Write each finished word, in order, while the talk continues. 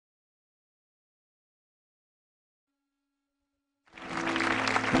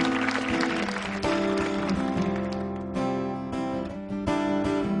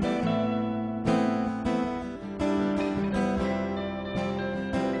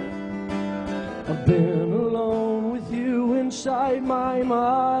I've been alone with you inside my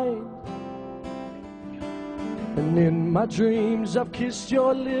mind, and in my dreams I've kissed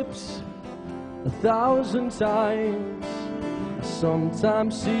your lips 1,000 times. I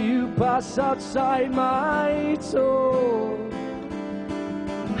sometimes see you pass outside my door.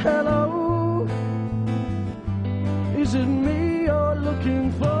 Hello, is it me you're looking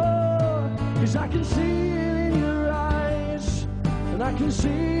for? 'Cause I can see it in your eyes, and I can see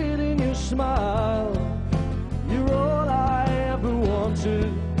it in your smile. You're all I ever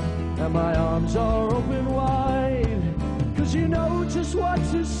wanted, and my arms are open wide. 'Cause you know just what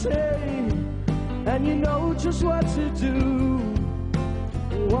to say, and you know just what to do.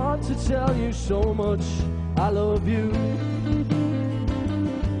 I want to tell you so much I love you.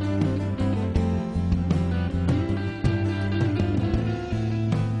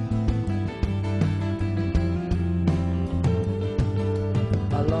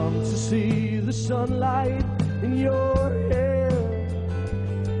 I long to see the sunlight in your hair,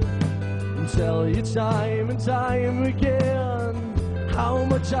 and tell you time and time again how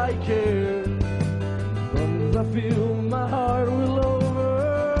much I care. But I feel my heart will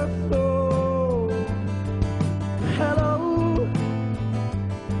overflow. Hello,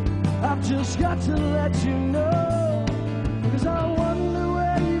 I've just got to let you know, 'cause I wonder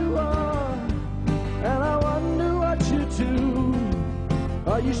where you are, and I wonder what you do.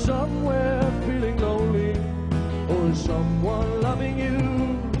 Are you somewhere feeling lonely, or is someone loving you?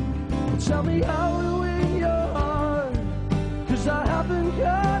 Tell me how to win your heart, 'cause I haven't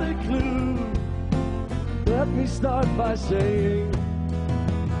got a clue. Let me start by saying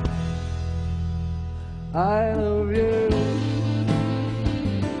I love you.